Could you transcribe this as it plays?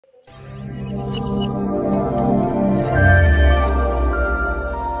The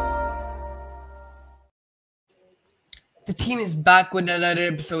team is back with another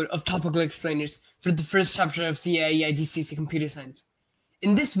episode of Topical Explainers for the first chapter of CIE IGCSE Computer Science.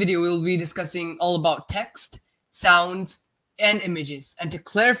 In this video, we'll be discussing all about text, sounds, and images. And to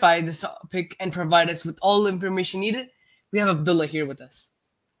clarify this topic and provide us with all the information needed, we have Abdullah here with us.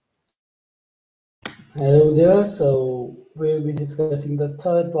 Hello there. So we'll be discussing the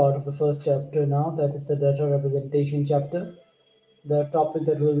third part of the first chapter now, that is the data representation chapter. The topic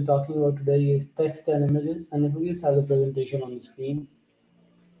that we'll be talking about today is text and images, and if we just have the presentation on the screen.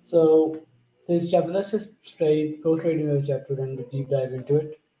 So this chapter, let's just go straight into the chapter and deep dive into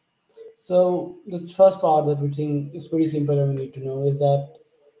it. So the first part that we think is pretty simple and we need to know is that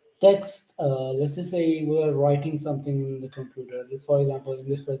text, let's just say we are writing something in the computer, for example, in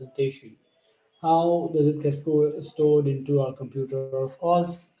this presentation. How does it get stored into our computer? Of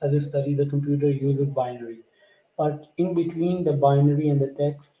course, as we study, the computer uses binary. But in between the binary and the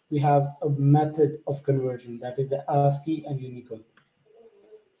text, we have a method of conversion, that is the ASCII and Unicode.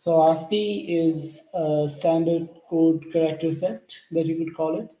 So ASCII is a standard code character set that you could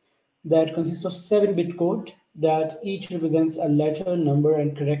call it, that consists of 7-bit code that each represents a letter, number,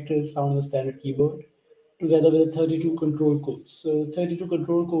 and characters found on the standard keyboard, together with 32 control codes. So 32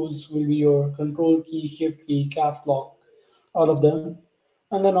 control codes will be your control key, shift key, caps lock, all of them.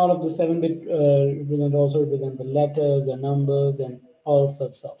 And then all of the 7-bit also represent the letters, the numbers, and all of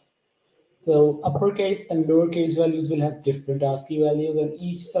that stuff. So uppercase and lowercase values will have different ASCII values, and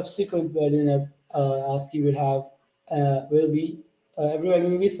each subsequent value in ASCII will have every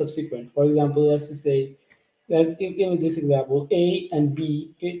value will be subsequent. For example, let's just say, in this example, A and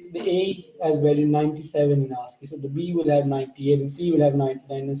B, the A has value 97 in ASCII, so the B will have 98, and C will have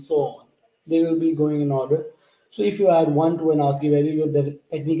 99, and so on. They will be going in order. So if you add 1 to an ASCII value, you're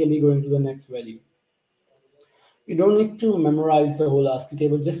technically going to the next value. You don't need to memorize the whole ASCII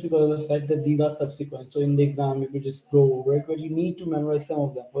table just because of the fact that these are subsequent. So in the exam, you could just go over it, but you need to memorize some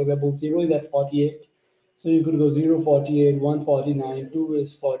of them. For example, 0 is at 48. So you could go 0, 48, 1, 49, 2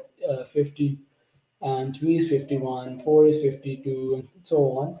 is 50, and 3 is 51, 4 is 52, and so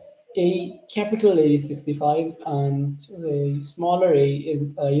on. Capital A is 65, and smaller a is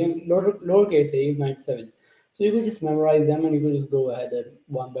lowercase a is 97. So you could just memorize them, and you could just go ahead and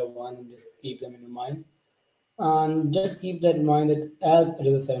one by one and just keep them in your mind. And just keep that in mind that as it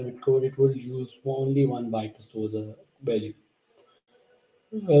is a 7-bit code, it will use only 1 byte to store the value.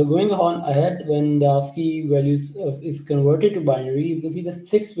 Well, going on ahead, when the ASCII values is converted to binary, you can see the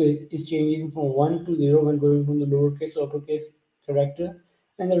 6-bit is changing from 1 to 0 when going from the lowercase to uppercase character,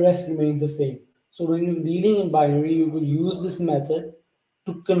 and the rest remains the same. So when you're dealing in binary, you could use this method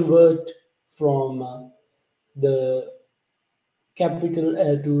to convert from the capital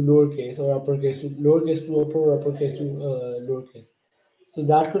to lowercase, or uppercase to lowercase to upper, or uppercase to lowercase. So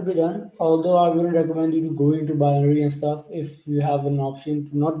that could be done, although I wouldn't recommend you to go into binary and stuff. If you have an option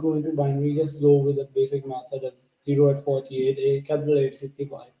to not go into binary, just go with the basic method of 0 at 48, a capital A at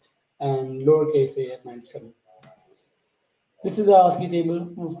 65, and lowercase a at 97. This is the ASCII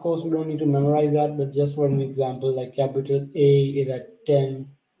table. Of course, we don't need to memorize that, but just for an example, like capital A is at 10.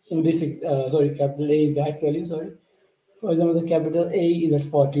 In this, capital A is the X value, sorry. For example, the capital A is at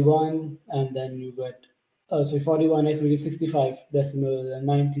 41, and then you got 41x which is 65 decimal, and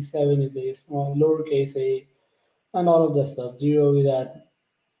 97 is a small lowercase a, and all of that stuff. 0 is at,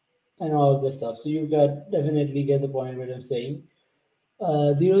 and all of that stuff. So you definitely get the point what I'm saying.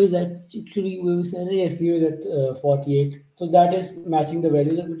 0 is at, actually we will say yes, 0 is at 48. So that is matching the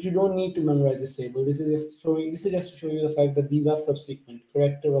values, but you don't need to memorize this table. This is just to show you the fact that these are subsequent.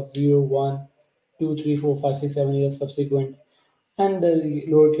 Character of 0, 1, 2, 3, 4, 5, 6, 7 is subsequent, and the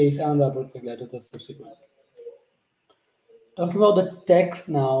lowercase and the uppercase letters are subsequent. Talking about the text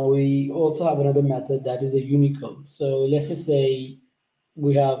now, we also have another method, that is the Unicode. So let's just say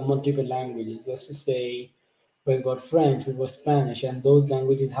we have multiple languages. Let's just say we've got French, we've got Spanish, and those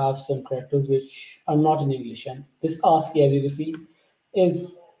languages have some characters which are not in English. And this ASCII, as you can see,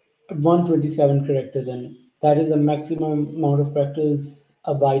 is 127 characters, and that is the maximum amount of characters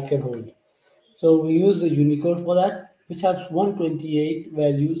a byte can hold. So we use the Unicode for that, which has 128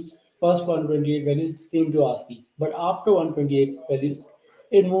 values. First 128 values is same to ASCII, but after 128 values,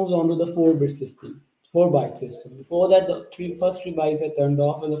 it moves on to the 4-bit system, 4-byte system. Before that, the first 3 bytes are turned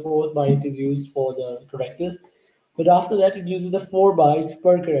off, and the 4th byte is used for the characters. But after that, it uses the 4 bytes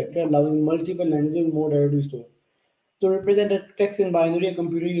per character, allowing multiple languages more data to be stored. To represent a text in binary, a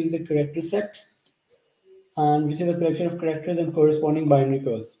computer uses a character set, and which is a collection of characters and corresponding binary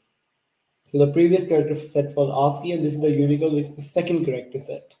codes. So the previous character set was ASCII, and this is the Unicode, which is the second character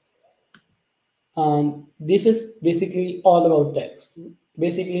set. And this is basically all about text.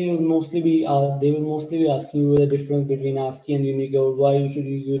 Basically, they will mostly be asking you the difference between ASCII and Unicode, why you should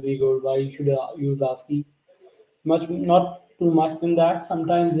use Unicode, why you should use ASCII. Much, not too much than that.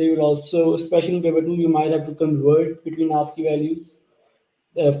 Sometimes they will also, especially in paper 2, you might have to convert between ASCII values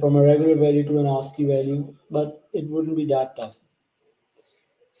from a regular value to an ASCII value, but it wouldn't be that tough.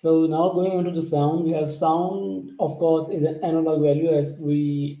 So now going on to the sound, we have sound, of course, is an analog value as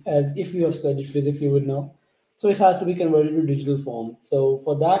if you have studied physics, you would know. So it has to be converted to digital form. So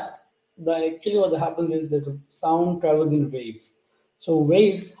for that, actually what happens is that the sound travels in waves. So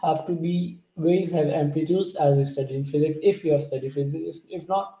waves have amplitudes as we studied in physics, if you have studied physics. If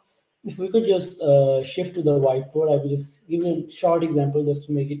not, if we could just shift to the whiteboard, I will just give you a short example just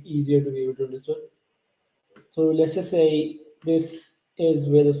to make it easier to be able to understand. So let's just say this is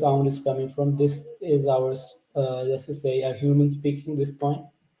where the sound is coming from. This is our, let's just say, a human speaking this point.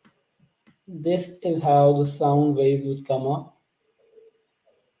 This is how the sound waves would come up.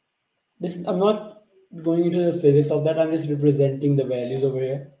 I'm not going into the physics of that. I'm just representing the values over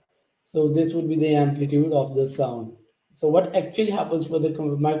here. So this would be the amplitude of the sound. So what actually happens for the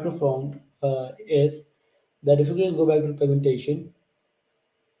microphone is that if you just go back to the presentation,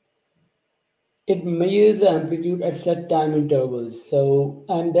 it measures the amplitude at set time intervals. So,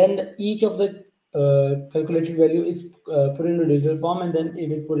 and then each of the calculated value is put into digital form, and then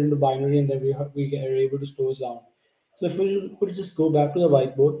it is put into binary, and then we are able to store sound. So if we could just go back to the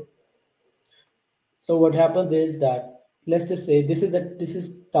whiteboard. So what happens is that, let's just say this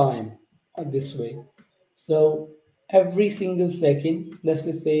is time this way. So every single second, let's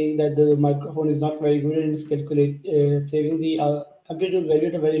just say that the microphone is not very good and it's saving the amplitude value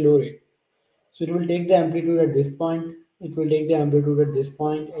at a very low rate. So it will take the amplitude at this point, it will take the amplitude at this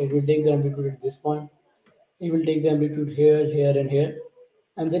point, it will take the amplitude at this point, it will take the amplitude here, here, and here,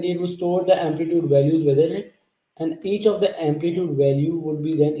 and then it will store the amplitude values within it, and each of the amplitude value would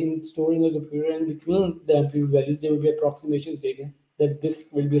be then stored in the computer, and between the amplitude values there will be approximations taken that this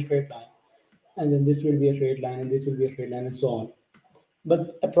will be a straight line, and then this will be a straight line, and this will be a straight line, and so on.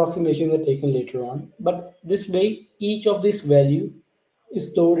 But approximations are taken later on. But this way, each of this value is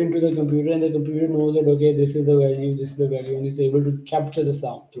stored into the computer, and the computer knows that okay, this is the value, this is the value, and is able to capture the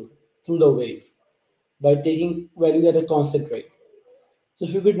sound through the wave by taking values at a constant rate. So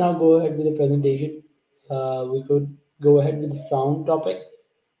if we could now go ahead with the presentation, we could go ahead with the sound topic.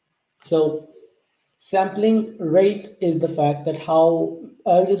 So sampling rate is the fact that how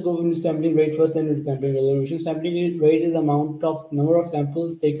I'll just go into sampling rate first and into sampling resolution. Sampling rate is the amount of number of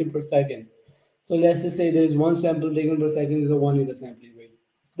samples taken per second. So let's just say there is one sample taken per second, so one is a sampling rate.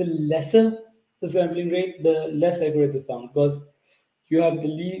 The lesser the sampling rate, the less accurate the sound, because you have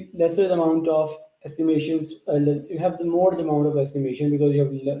the lesser amount of estimations, you have the more amount of estimation because you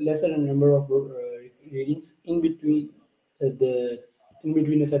have lesser number of readings the in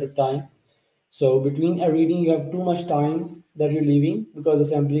between a set of time. So between a reading, you have too much time that you're leaving because the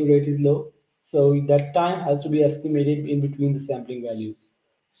sampling rate is low. So that time has to be estimated in between the sampling values.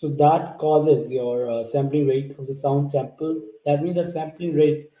 So that causes your sampling rate of the sound samples. That means the sampling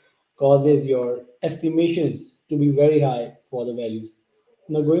rate causes your estimations to be very high for the values.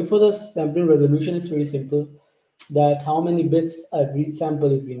 Now going for the sampling resolution is very simple, that how many bits every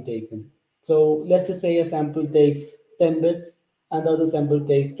sample is being taken. So let's just say a sample takes 10 bits and the other sample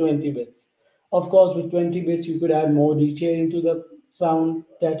takes 20 bits. Of course, with 20 bits, you could add more detail into the sound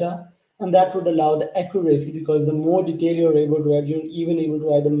data, and that would allow the accuracy, because the more detail you're able to add, you're even able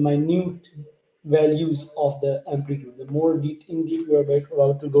to add the minute values of the amplitude. The more in deep you're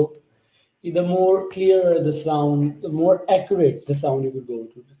about to go, the more clearer the sound, the more accurate the sound you could go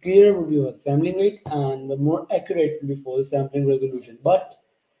to. The clearer would be your sampling rate, and the more accurate would be for the sampling resolution. But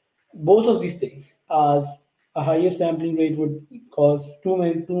both of these things, as a higher sampling rate would cause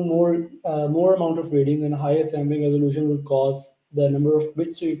more amount of reading, and a higher sampling resolution would cause the number of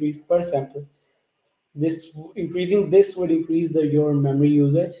bits to increase per sample. This would increase your memory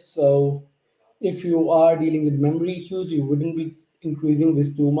usage. So if you are dealing with memory issues, you wouldn't be increasing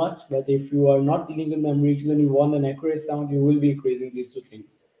this too much. But if you are not dealing with memory issues and you want an accurate sound, you will be increasing these two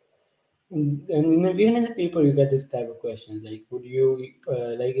things. Even in the paper, you get this type of questions like, would you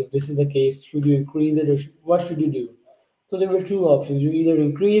like, if this is the case, should you increase it, or what should you do? So there were two options: you either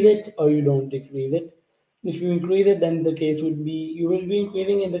increase it or you don't decrease it. If you increase it, then the case would be you will be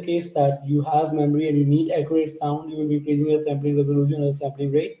increasing in the case that you have memory and you need accurate sound. You will be increasing the sampling resolution or the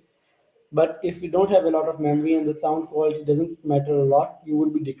sampling rate. But if you don't have a lot of memory and the sound quality doesn't matter a lot, you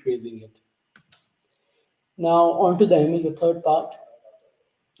would be decreasing it. Now onto the image, the third part.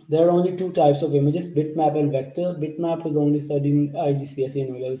 There are only two types of images, bitmap and vector. Bitmap is only studied in IGCSE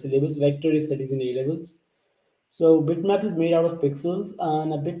and O-level syllabus. Vector is studied in A-levels. So bitmap is made out of pixels,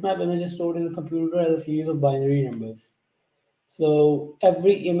 and a bitmap image is stored in a computer as a series of binary numbers. So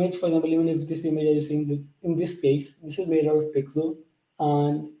every image, for example, even if this image are you seeing, in this case, this is made out of pixel.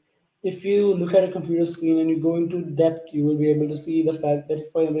 And if you look at a computer screen and you go into depth, you will be able to see the fact that,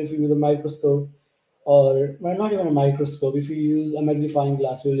 for example, if you use a microscope, or well, not even a microscope, if you use a magnifying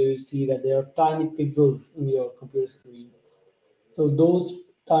glass, you will see that there are tiny pixels in your computer screen. So those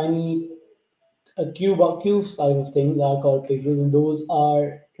tiny cube type of things are called pixels, and those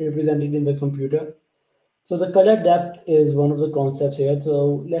are represented in the computer. So the color depth is one of the concepts here.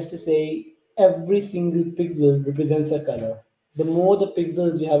 So let's just say every single pixel represents a color. The more the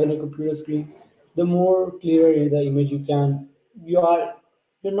pixels you have in a computer screen, the more clearer in the image you are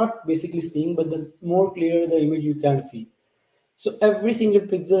you're not basically seeing, but the more clearer the image you can see. So every single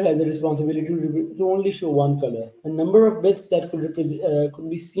pixel has a responsibility to only show one color. The number of bits that could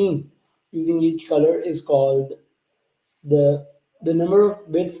be seen using each color is called the the number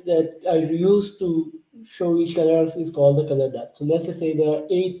of bits that are used to show each color is called the color depth. So let's just say there are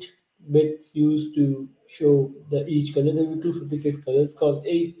 8 bits used to show the each color. There will be 256 colors because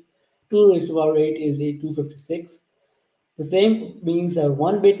 2 raised to the power 8 is 256. The same means that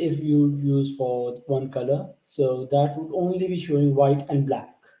 1 bit if you use for one color, so that would only be showing white and black.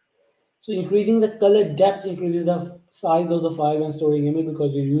 So increasing the color depth increases the size of the file when storing image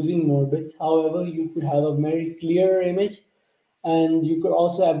because you're using more bits. However, you could have a very clearer image, and you could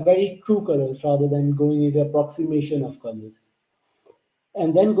also have very true colors rather than going into approximation of colors.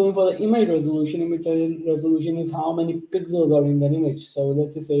 And then going for the image resolution is how many pixels are in the image. So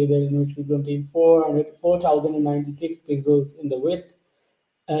let's just say the image will contain 4,096 pixels in the width,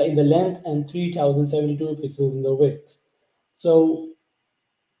 in the length, and 3,072 pixels in the width. So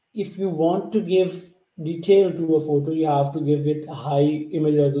if you want to give detail to a photo, you have to give it a high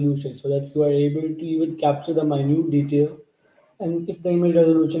image resolution so that you are able to even capture the minute detail. And if the image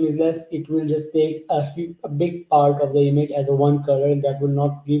resolution is less, it will just take a big part of the image as a one color, and that will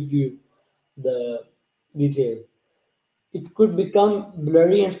not give you the detail. It could become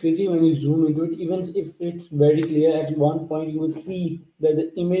blurry and fuzzy when you zoom into it. Even if it's very clear, at one point you will see that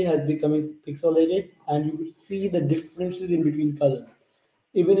the image has become pixelated, and you will see the differences in between colors.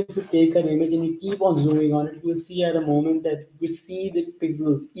 Even if you take an image and you keep on zooming on it, you will see at a moment that you see the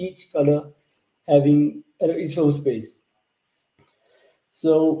pixels, each color having its own space.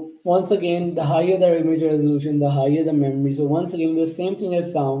 So once again, the higher the image resolution, the higher the memory. So once again, the same thing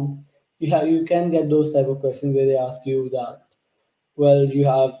as sound. You can get those type of questions where they ask you that, well, you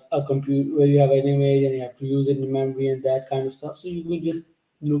have a compute where you have an image and you have to use it in memory and that kind of stuff. So you could just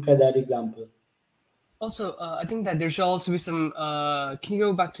look at that example. Also, I think that there should also be some. Can you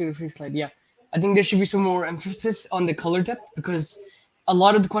go back to the first slide? Yeah, I think there should be some more emphasis on the color depth because a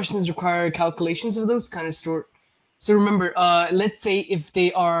lot of the questions require calculations of those kind of stored. So remember, let's say if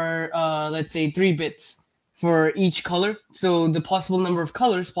they are, let's say 3 bits for each color. So the possible number of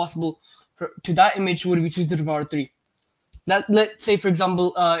colors possible to that image would be 2 to the power 3. Let's say, for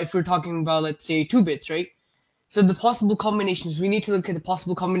example, if we're talking about, let's say 2 bits, right? So the possible combinations, we need to look at the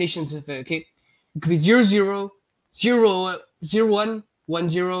possible combinations of it, okay? It could be 0, 0, 0, 0, 1, 1,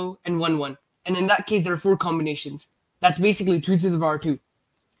 0, and 1, 1. And in that case, there are 4 combinations. That's basically 2 to the power 2.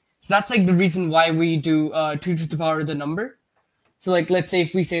 So that's like the reason why we do 2 to the power of the number. So like, let's say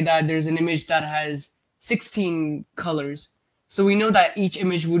if we say that there's an image that has 16 colors. So we know that each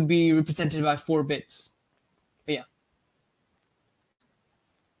image would be represented by 4 bits. But yeah.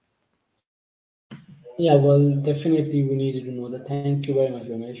 Yeah, well, definitely we needed to know that. Thank you very much,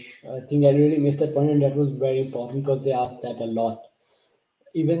 Ramesh. I think I really missed that point, and that was very important because they asked that a lot.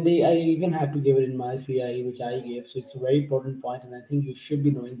 I even had to give it in my CIE, which I gave. So it's a very important point, and I think you should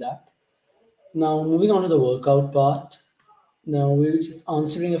be knowing that. Now, moving on to the workout part. Now we were just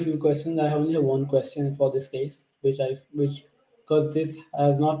answering a few questions. I only have one question for this case, which because this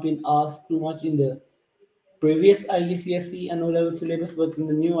has not been asked too much in the previous IGCSE and O-level syllabus, but in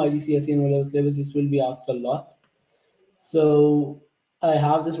the new IGCSE and O-level syllabus, this will be asked a lot. So I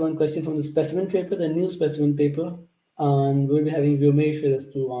have this one question from the specimen paper, the new specimen paper, and we'll be having Vyomesh with us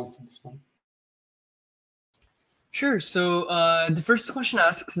to answer this one. Sure. So the first question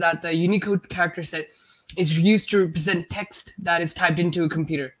asks that the Unicode character set is used to represent text that is typed into a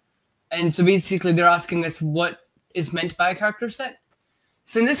computer. And so basically they're asking us what is meant by a character set.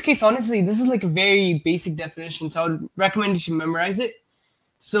 So in this case, honestly, this is like a very basic definition. So I would recommend you should memorize it.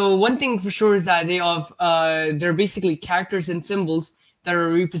 So one thing for sure is that they're basically characters and symbols that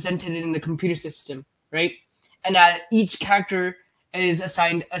are represented in the computer system, right? And each character is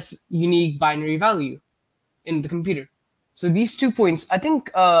assigned a unique binary value in the computer. So these 2 points, I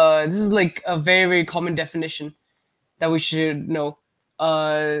think this is like a very, very common definition that we should know.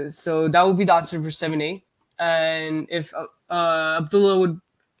 So that would be the answer for 7A. And if Abdullah would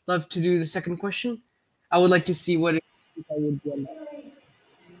love to do the second question, I would like to see what I would do on that.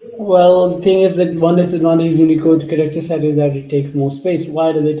 Well, the thing is that one disadvantage of Unicode character set is that it takes more space.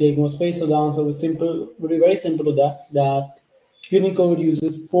 Why does it take more space? So the answer would be very simple to that. That Unicode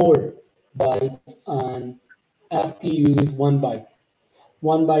uses 4 bytes and ASCII uses 1 byte.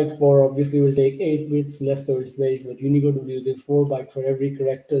 1 byte for obviously will take 8 bits, less storage space, but Unicode would use 4 byte for every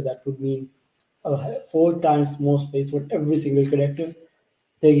character. That would mean 4 times more space for every single character,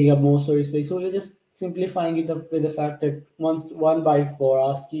 taking up more storage space. So we're just simplifying it up with the fact that 1 byte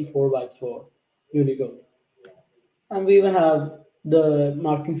for ASCII, 4 bytes for Unicode. And we even have the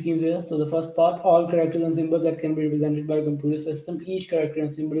marking schemes here. So the first part, all characters and symbols that can be represented by a computer system. Each character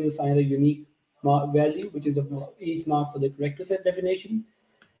and symbol is assigned a unique value, which is each mark for the character set definition.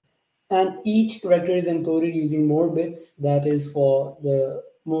 And each character is encoded using more bits. That is for the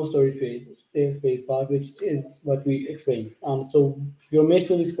more storage space part, which is what we explained. And so your mate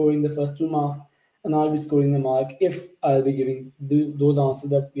will be scoring the first 2 marks, and I'll be scoring the mark if I'll be giving those answers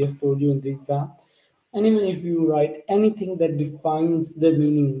that we have told you in the exam. And even if you write anything that defines the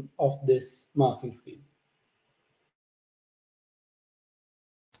meaning of this marking scheme.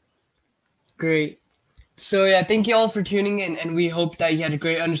 Great. So yeah, thank you all for tuning in, and we hope that you had a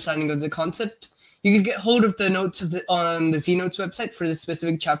great understanding of the concept. You can get hold of the notes on the ZNotes website for this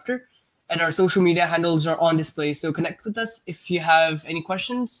specific chapter, and our social media handles are on display. So connect with us if you have any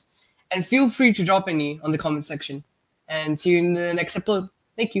questions, and feel free to drop any on the comment section. And see you in the next episode.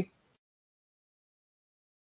 Thank you.